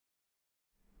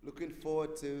Looking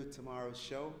forward to tomorrow's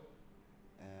show.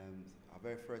 Our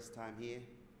very first time here.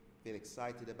 Feel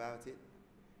excited about it.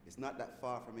 It's not that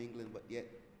far from England, but yet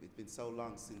it's been so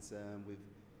long since we've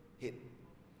hit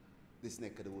this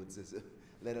neck of the woods,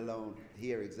 let alone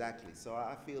here exactly. So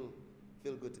I feel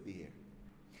good to be here.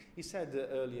 You said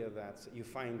earlier that you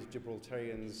find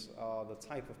Gibraltarians are the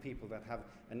type of people that have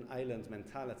an island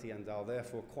mentality and are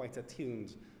therefore quite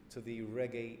attuned to the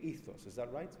reggae ethos. Is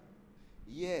that right?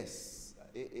 Yes,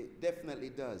 it definitely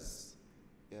does.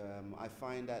 I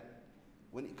find that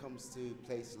when it comes to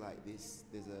places like this,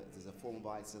 there's a form of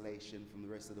isolation from the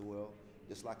rest of the world,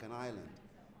 just like an island.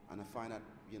 And I find that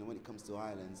when it comes to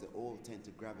islands, they all tend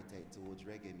to gravitate towards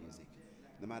reggae music,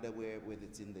 no matter whether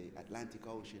it's in the Atlantic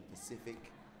Ocean,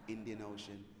 Pacific, Indian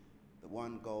Ocean. The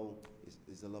one goal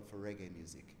is a love for reggae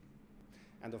music.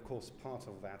 And of course, part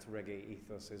of that reggae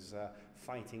ethos is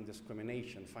fighting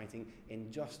discrimination, fighting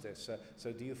injustice.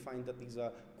 So do you find that these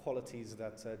are qualities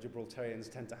that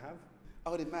Gibraltarians tend to have? I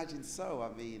would imagine so.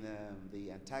 I mean,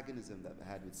 the antagonism that they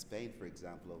had with Spain, for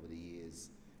example, over the years,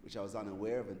 which I was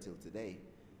unaware of until today,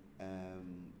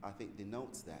 I think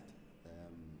denotes that.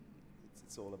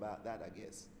 It's all about that, I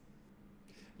guess.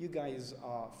 You guys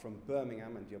are from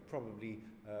Birmingham and you're probably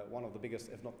one of the biggest,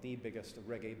 if not the biggest,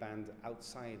 reggae band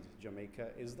outside Jamaica.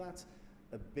 Is that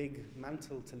a big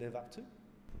mantle to live up to?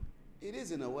 It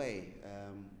is in a way.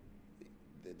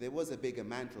 There was a bigger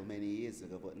mantle many years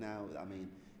ago, but now, I mean,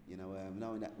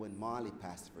 knowing that when Marley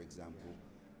passed, for example,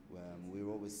 we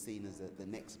were always seen as the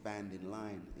next band in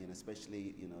line, and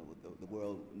especially, the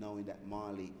world knowing that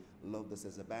Marley loved us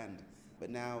as a band.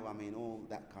 But now, I mean, all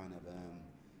that kind of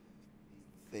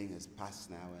thing has passed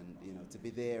now, and to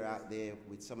be out there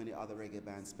with so many other reggae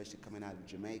bands, especially coming out of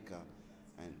Jamaica,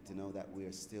 and to know that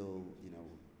we're still,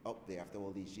 up there after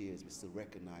all these years, we're still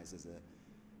recognized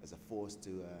as a force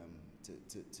to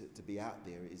be out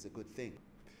there is a good thing.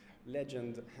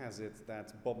 Legend has it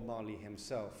that Bob Marley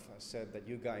himself said that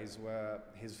you guys were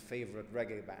his favorite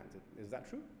reggae band. Is that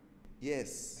true?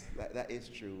 Yes, that is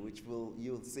true, which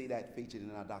you'll see that featured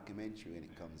in our documentary when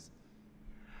it comes.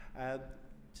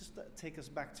 Just take us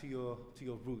back to your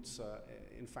roots.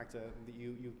 In fact,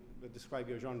 you describe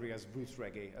your genre as roots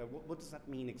reggae. What does that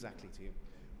mean exactly to you?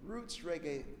 Roots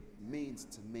reggae means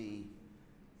to me,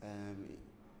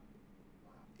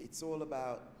 it's all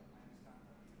about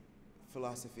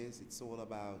philosophies, it's all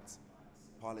about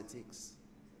politics,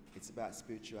 it's about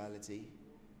spirituality,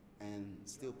 and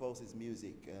Steel Pulse's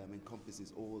music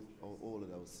encompasses all of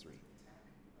those three.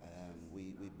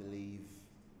 We believe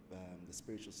the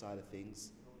spiritual side of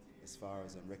things, as far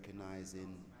as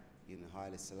recognizing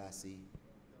Haile Selassie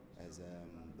as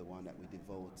the one that we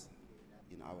devote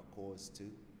our cause to.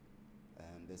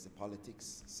 There's the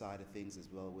politics side of things as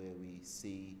well, where we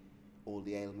see all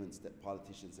the ailments that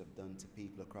politicians have done to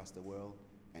people across the world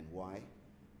and why.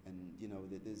 And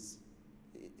there's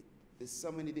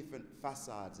so many different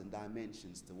facades and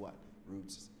dimensions to what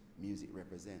roots music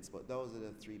represents, but those are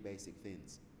the three basic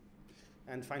things.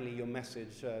 And finally, your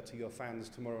message to your fans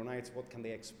tomorrow night, what can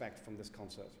they expect from this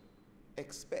concert?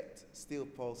 Expect Steel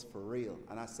Pulse for real.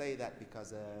 And I say that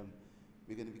because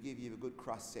we're going to give you a good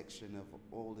cross-section of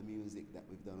all the music that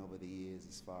we've done over the years,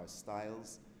 as far as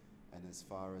styles and as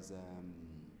far as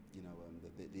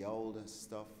the older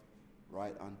stuff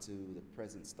right onto the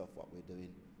present stuff, what we're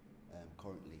doing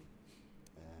currently.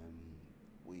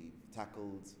 We've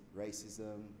tackled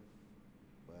racism,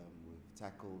 we've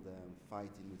tackled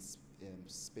fighting with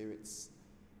spirits,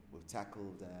 we've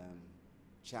tackled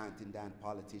chanting down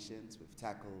politicians, we've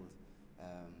tackled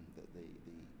the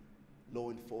law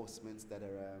enforcements that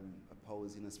are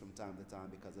opposing us from time to time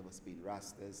because of us being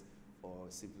Rastas or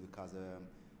simply because of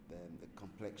the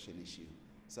complexion issue.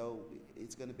 So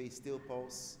it's going to be Steel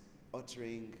Pulse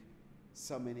uttering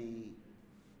so many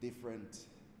different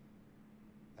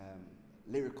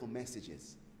lyrical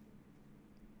messages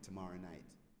tomorrow night.